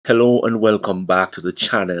Hello and welcome back to the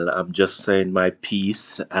channel. I'm just saying my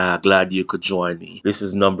piece. Glad you could join me. This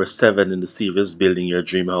is number 7 in the series Building Your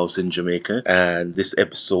Dream House in Jamaica, and this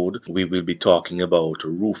episode we will be talking about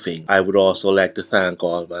roofing. I would also like to thank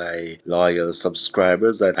all my loyal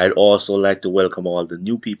subscribers, and I'd also like to welcome all the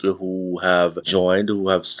new people who have joined, who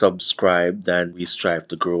have subscribed, and we strive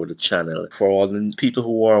to grow the channel. For all the people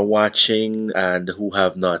who are watching and who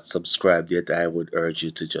have not subscribed yet, I would urge you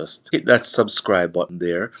to just hit that subscribe button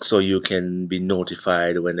there so you can be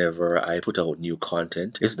notified whenever I put out new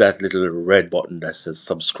content. It's that little red button that says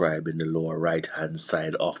subscribe in the lower right hand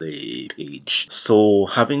side of the page. So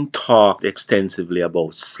having talked extensively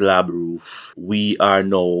about slab roof, we are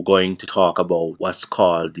now going to talk about what's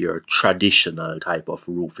called your traditional type of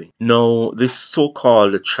roofing. Now, this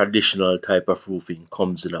so-called traditional type of roofing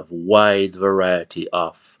comes in a wide variety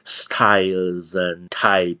of styles and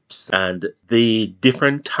types, and the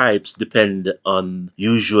different types depend on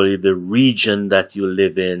usually the region that you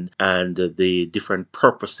live in and the different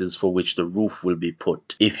purposes for which the roof will be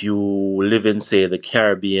put. If you live in, say, the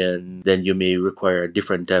Caribbean, then you may require a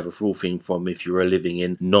different type of roofing from if you are living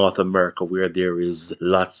in North America, where there is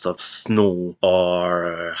lots of snow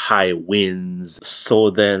or high winds. So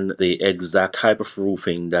then the exact type of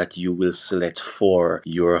roofing that you will select for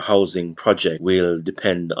your housing project will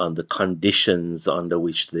depend on the conditions under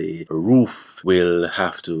which the roof will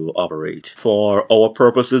have to operate. For our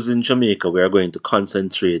purposes in Jamaica, we are going to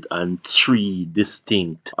concentrate on 3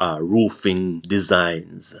 distinct roofing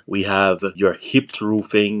designs. We have your hipped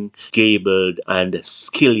roofing, gabled, and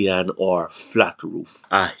skillion or flat roof.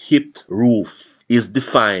 A hipped roof is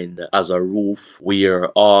defined as a roof where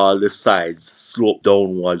all the sides slope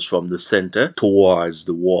downwards from the center towards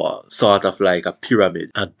the wall, sort of like a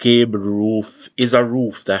pyramid. A gabled roof is a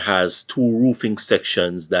roof that has 2 roofing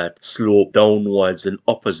sections that slope downwards in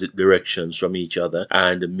opposite directions from each other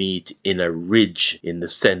and meet in a ridge in the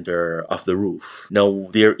center of the roof. Now,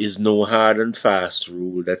 there is no hard and fast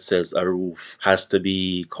rule that says a roof has to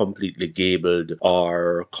be completely gabled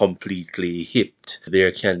or completely hipped.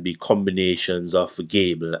 There can be combinations of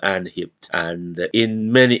gable and hipped, and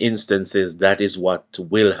in many instances that is what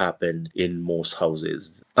will happen in most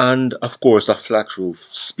houses. And of course, a flat roof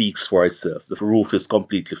speaks for itself. The roof is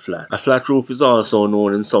completely flat. A flat roof is also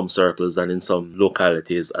known in some circles and in some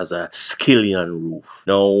localities as a skillion roof.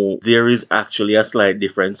 Now, there is actually a slight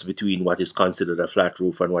difference between what is considered a flat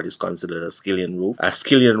roof and what is considered a skillion roof. A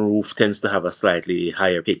skillion roof tends to have a slightly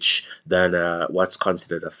higher pitch than what's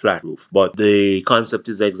considered a flat roof, but the concept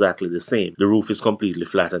is exactly the same. The roof is completely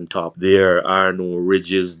flat on top. There are no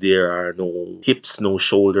ridges, there are no hips, no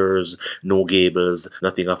shoulders, no gables,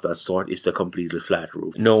 nothing of that sort. It's a completely flat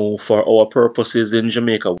roof. Now, for our purposes in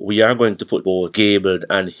Jamaica, we are going to put both gabled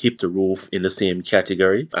and hipped roof in the same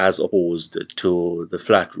category as opposed to the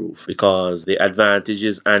flat roof, because the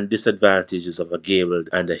advantages and disadvantages of a gabled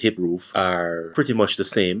and a hip roof are pretty much the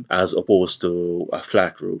same as opposed to a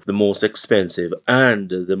flat roof. The most expensive and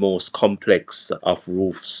the most complex of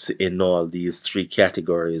roofs in all these 3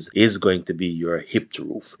 categories is going to be your hipped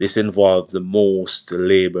roof. This involves the most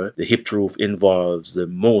labor. The hipped roof involves the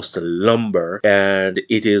most lumber, and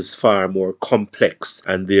it is far more complex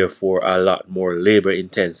and therefore a lot more labor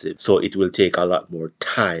intensive, so it will take a lot more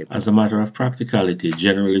time. As a matter of practicality,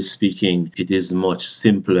 generally speaking, it is much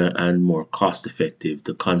simpler and more cost effective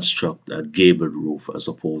to construct a gabled roof as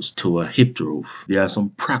opposed to a hipped roof. There are some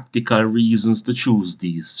practical reasons to choose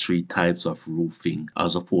these 3 types of roofing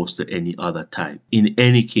as opposed to any other type. In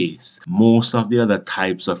any case, most of the other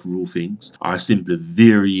types of roofings are simply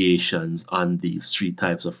variations on these 3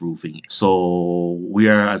 types of roofing. So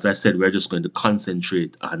as I said, we're just going to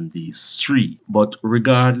concentrate on these 3. But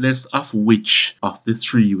regardless of which of the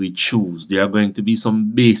 3 we choose, there are going to be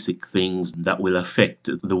some basic things that will affect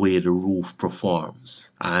the way the roof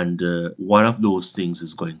performs. And one of those things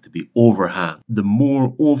is going to be overhang. The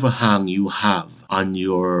more overhang you have on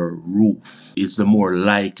your roof is the more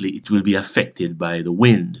likely it will be affected by the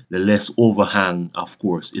wind. The less overhang, of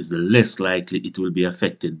course, is the less likely it will be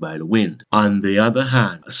affected by the wind. On the other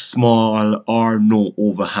hand, a small or no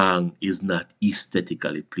overhang is not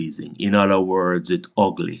aesthetically pleasing. In other words, it's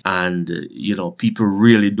ugly. And, people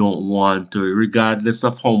really don't want to, regardless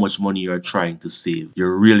of how much money you're trying to save, you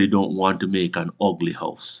really don't want to make an ugly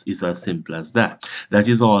house. It's as simple as that. That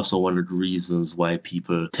is also one of the reasons why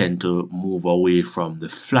people tend to move away from the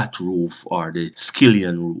flat roof or the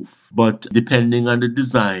skillion roof. But But depending on the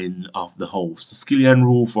design of the house, the skillion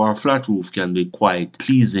roof or flat roof can be quite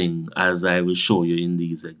pleasing, as I will show you in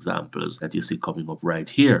these examples that you see coming up right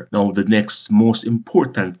here. Now, the next most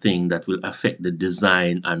important thing that will affect the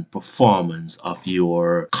design and performance of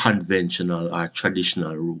your conventional or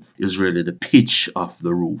traditional roof is really the pitch of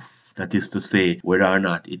the roof. That is to say, whether or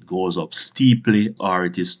not it goes up steeply or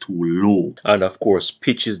it is too low. And of course,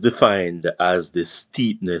 pitch is defined as the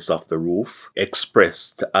steepness of the roof,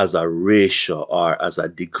 expressed as a ratio or as a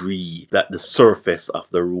degree that the surface of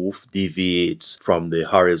the roof deviates from the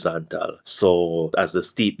horizontal. So as the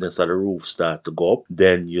steepness of the roof starts to go up,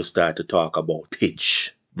 then you start to talk about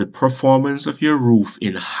pitch. The performance of your roof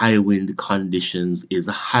in high wind conditions is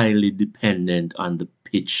highly dependent on the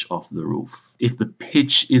pitch of the roof. If the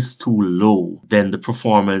pitch is too low, then the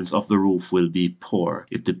performance of the roof will be poor.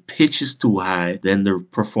 If the pitch is too high, then the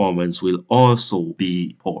performance will also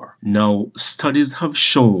be poor. Now, studies have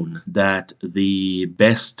shown that the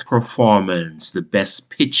best performance, the best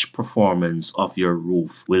pitch performance of your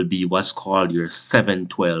roof will be what's called your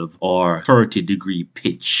 712 or 30-degree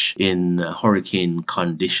pitch in hurricane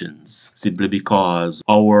conditions, simply because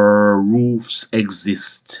our roofs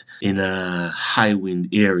exist in a high wind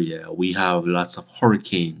area. We have lots of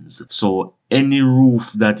hurricanes. So any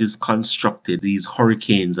roof that is constructed, these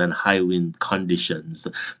hurricanes and high wind conditions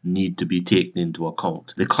need to be taken into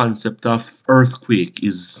account. The concept of earthquake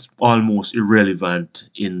is almost irrelevant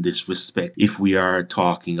in this respect if we are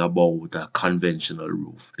talking about a conventional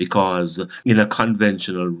roof, because in a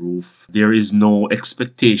conventional roof, there is no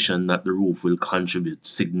expectation that the roof will contribute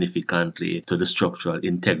significantly to the structural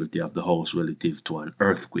integrity of the house relative to an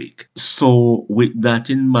earthquake. So with that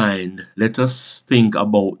in mind, let us think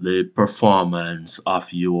about the performance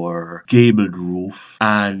of your gabled roof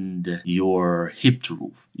and your hipped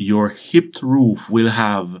roof. Your hipped roof will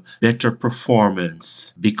have better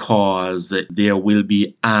performance because there will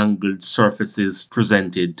be angled surfaces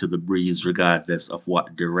presented to the breeze regardless of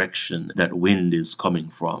what direction that wind is coming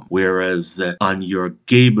from. Whereas on your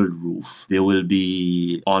gabled roof, there will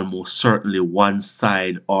be almost certainly one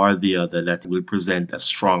side or the other that will present a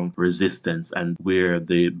strong resistance, and where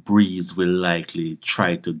the breeze will likely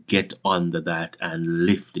try to get under that and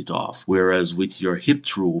lift it off. Whereas with your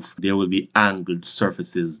hipped roof, there will be angled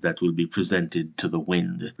surfaces that will be presented to the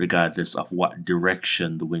wind, regardless of what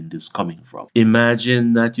direction the wind is coming from.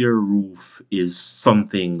 Imagine that your roof is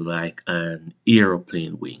something like an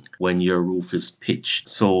aeroplane wing when your roof is pitched.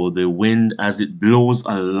 So the wind, as it blows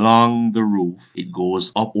along the roof, it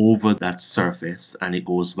goes up over that surface and it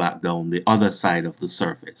goes back down the other side of the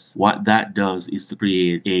surface. What that does is to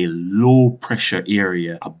create a low pressure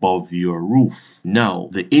area above your roof. Now,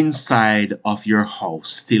 the inside of your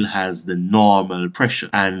house still has the normal pressure,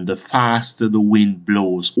 and the faster the wind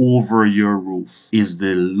blows over your roof is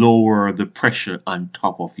the lower the pressure on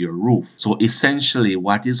top of your roof. So essentially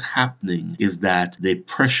what is happening is that the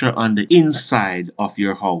pressure on the inside of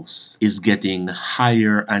your house is getting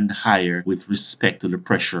higher and higher with respect to the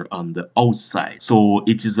pressure on the outside. So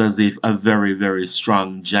it is as if a very, very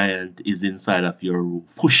strong giant is inside of your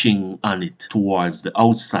roof, pushing on it towards the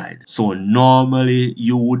outside. So normally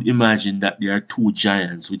you would imagine that there are two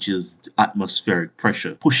giants, which is atmospheric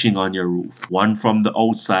pressure, pushing on your roof, one from the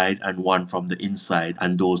outside and one from the inside,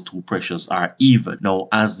 and those two pressures are even. Now,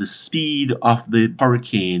 as the speed of the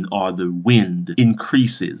hurricane or the wind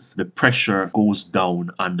increases, the pressure goes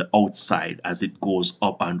down on the outside as it goes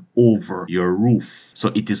up and over your roof. So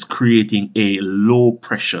it is creating a low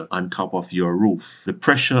pressure on top of your roof. The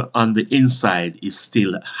pressure on the inside is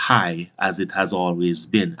still high as it has always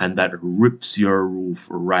been, and that rips your roof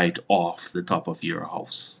right off the top of your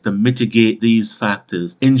house. To mitigate these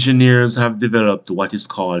factors, engineers have developed what is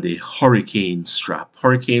called a hurricane strap.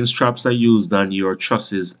 Hurricane straps are used on your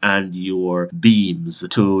trusses and your beams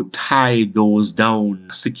to tie those down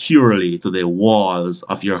securely to the walls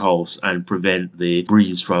of your house and prevent the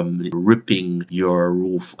breeze from ripping your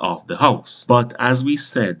roof off the house. But as we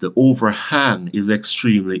said, the overhang is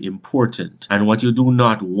extremely important, and what you do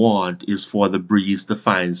not want is for the breeze to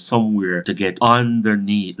find somewhere to get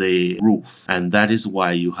underneath the roof, and that is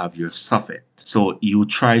why you have your soffit. So you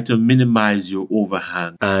try to minimize your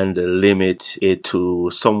overhang and limit it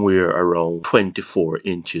to somewhere around 24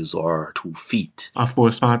 inches or 2 feet. Of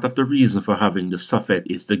course, part of the reason for having the soffit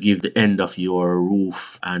is to give the end of your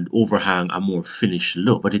roof and overhang a more finished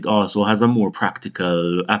look, but it also has a more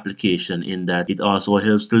practical application in that it also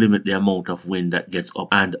helps to limit the amount of wind that gets up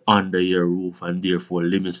and under your roof, and therefore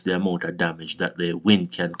limits the amount of damage that the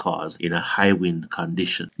wind can cause cause in a high wind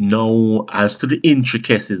condition. Now, as to the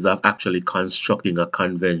intricacies of actually constructing a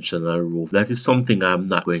conventional roof, that is something I'm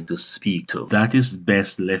not going to speak to. That is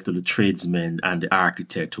best left to the tradesmen and the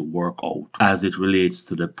architect to work out as it relates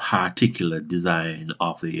to the particular design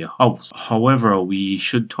of the house. However, we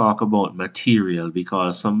should talk about material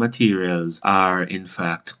because some materials are in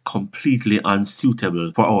fact completely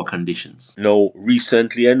unsuitable for our conditions. Now,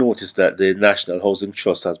 recently I noticed that the National Housing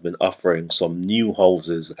Trust has been offering some new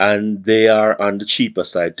houses and they are on the cheaper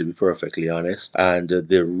side, to be perfectly honest. And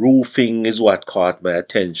the roofing is what caught my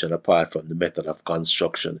attention apart from the method of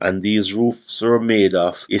construction. And these roofs were made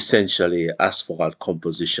of essentially asphalt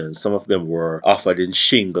composition. Some of them were offered in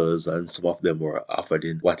shingles and some of them were offered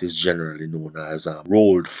in what is generally known as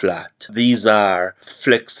rolled flat. These are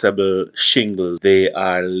flexible shingles. They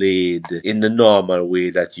are laid in the normal way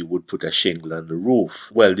that you would put a shingle on the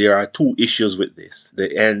roof. Well, there are two issues with this.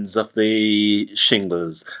 The ends of the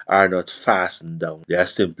shingles are not fastened down. They are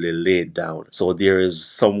simply laid down. So there is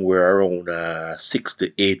somewhere around a 6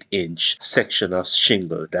 to 8 inch section of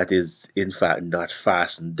shingle that is in fact not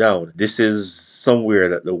fastened down. This is somewhere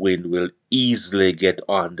that the wind will easily get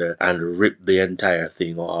under and rip the entire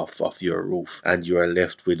thing off of your roof, and you are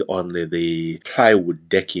left with only the plywood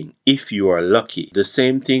decking if you are lucky. The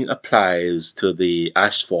same thing applies to the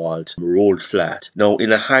asphalt rolled flat. Now,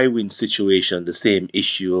 in a high wind situation, the same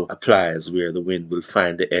issue applies where the wind will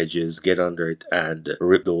find the edges, get under it and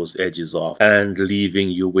rip those edges off, and leaving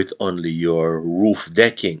you with only your roof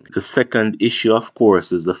decking. The second issue, of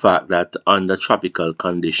course, is the fact that under tropical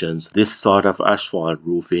conditions, this sort of asphalt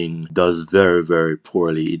roofing does very, very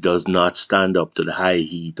poorly. It does not stand up to the high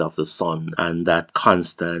heat of the sun and that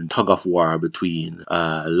constant tug of war between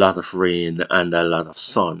a lot of rain and a lot of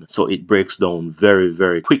sun. So it breaks down very,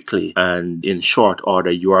 very quickly, and in short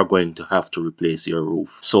order, you are going to have to replace your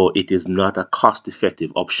roof. So it is not a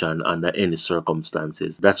cost-effective option under any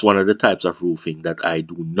circumstances. That's one of the types of roofing that I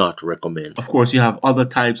do not recommend. Of course, you have other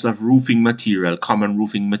types of roofing material, common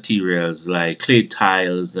roofing materials like clay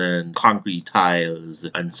tiles and concrete tiles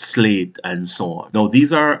and slate and so on. Now,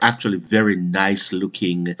 these are actually very nice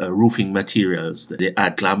looking roofing materials. They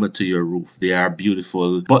add glamour to your roof. They are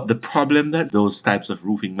beautiful. But the problem that those types of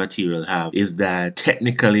roofing material have is that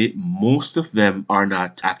technically most of them are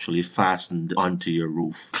not actually fastened onto your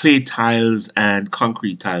roof. Clay tiles and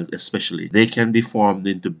concrete tiles especially, they can be formed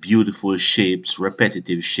into beautiful shapes,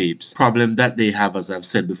 repetitive shapes. Problem that they have, as I've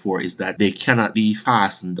said before, is that they cannot be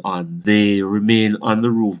fastened on. They remain on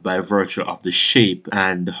the roof by virtue of the shape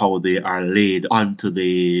and how they are laid onto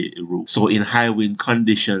the roof. So in high wind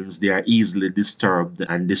conditions, they are easily disturbed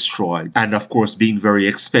and destroyed. And of course, being very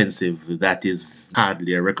expensive, that is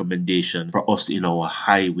hardly a recommendation for us in our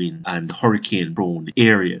high wind and hurricane prone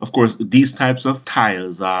area. Of course, these types of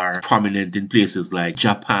tiles are prominent in places like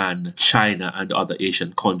Japan, China, and other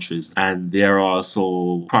Asian countries. And they are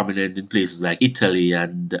also prominent in places like Italy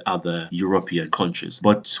and other European countries,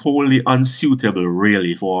 but wholly unsuitable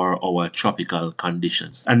really for our tropical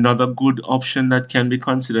conditions. Another good option that can be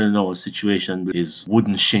considered in our situation is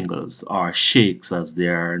wooden shingles, or shakes as they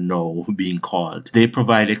are now being called. They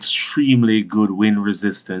provide extremely good wind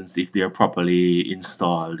resistance if they are properly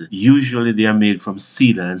installed. Usually they are made from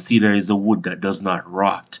cedar, and cedar is a wood that does not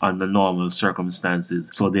rot under normal circumstances,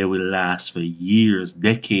 so they will last for years,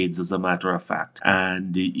 decades as a matter of fact.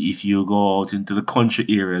 And if you go out into the country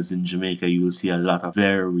areas in Jamaica, you will see a lot of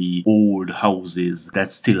very old houses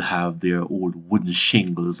that still have their old wooden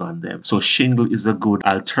shingles on them. So shingle is a good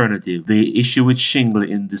alternative. The issue with shingle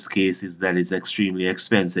in this case is that it's extremely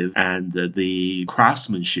expensive, and the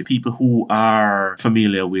craftsmanship, people who are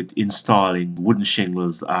familiar with installing wooden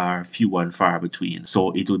shingles are few and far between.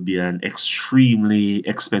 So it would be an extremely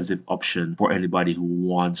expensive option for anybody who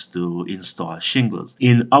wants to install shingles.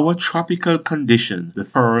 In our tropical conditions, the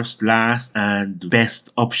first, last, and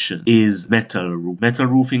best option is metal roof. Metal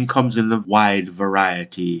roofing comes in a wide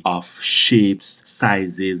variety of shapes,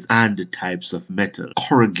 sizes, and types of metal.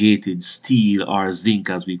 Corrugated steel, or zinc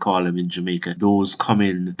as we call them in Jamaica, those come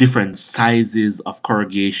in different sizes of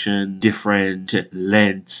corrugation, different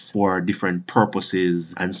lengths for different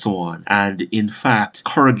purposes, and so on. And in fact,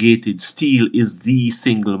 corrugated steel is the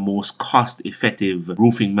single most cost-effective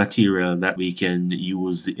roofing material that we can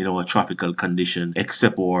use in our tropical condition,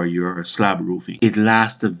 except for your slab roofing. It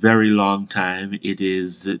lasts a very long time. It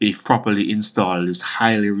is, if properly installed, is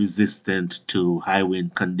highly resistant to high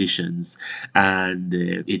wind conditions conditions, and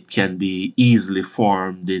it can be easily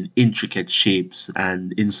formed in intricate shapes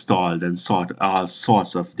and installed and sort all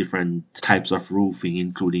sorts of different types of roofing,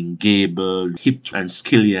 including gable, hip and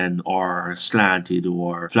skillion, or slanted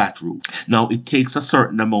or flat roof. Now, it takes a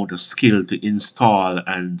certain amount of skill to install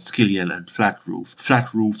and skillion and flat roof.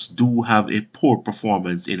 Flat roofs do have a poor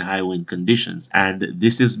performance in high wind conditions, and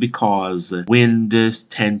this is because wind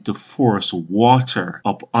tend to force water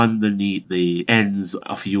up underneath the ends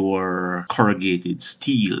of your corrugated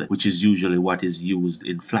steel, which is usually what is used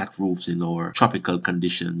in flat roofs in our tropical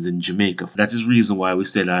conditions in Jamaica. That is the reason why we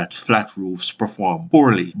say that flat roofs perform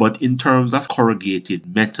poorly. But in terms of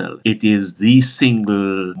corrugated metal, it is the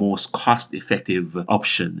single most cost-effective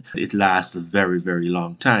option. It lasts a very, very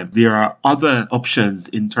long time. There are other options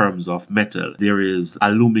in terms of metal. There is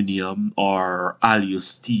aluminum or alu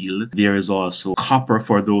steel. There is also copper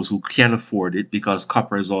for those who can afford it, because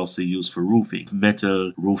copper is also used for roofing.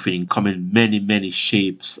 Metal roofing come in many, many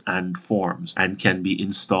shapes and forms and can be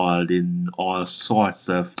installed in all sorts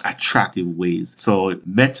of attractive ways. So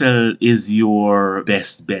metal is your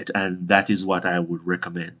best bet, and that is what I would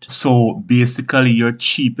recommend. So basically, your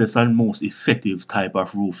cheapest and most effective type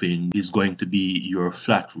of roofing is going to be your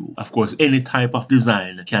flat roof. Of course, any type of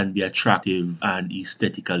design can be attractive and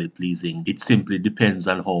aesthetically pleasing. It simply depends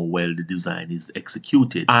on how well the design is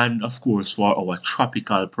executed. And of course, for our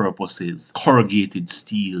tropical purposes, corrugated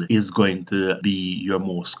steel is going to be your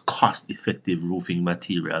most cost-effective roofing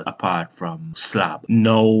material apart from slab.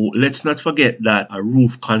 Now, let's not forget that a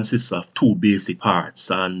roof consists of two basic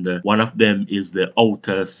parts, and one of them is the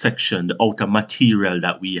outer section, the outer material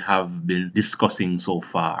that we have been discussing so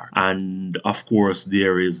far. And of course,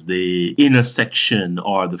 there is the inner section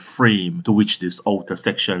or the frame to which this outer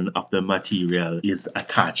section of the material is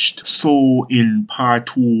attached. So in part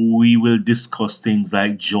 2, we will discuss things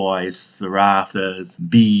like joists, rafters,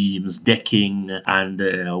 beams, decking, and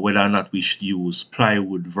whether or not we should use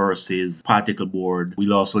plywood versus particle board.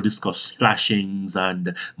 We'll also discuss flashings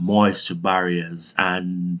and moisture barriers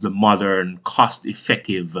and the modern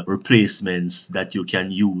cost-effective replacements that you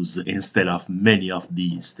can use instead of many of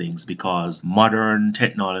these things, because modern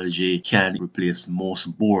technology can replace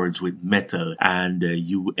most boards with metal, and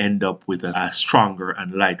you end up with a stronger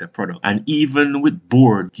and lighter product. And even with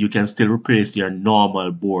board, you can still replace your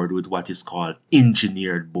normal board with what is called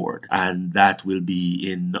engineered board, and that will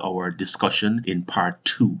be in our discussion in part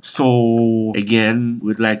 2. So again,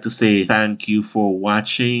 we'd like to say thank you for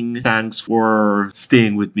watching. Thanks for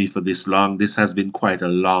staying with me for this long. This has been quite a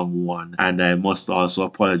long one, and I must also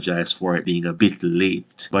apologize for it being a bit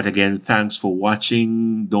late. But again, thanks for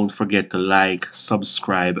watching. Don't forget to like,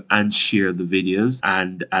 subscribe, and share the videos.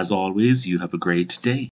 And as always, you have a great day.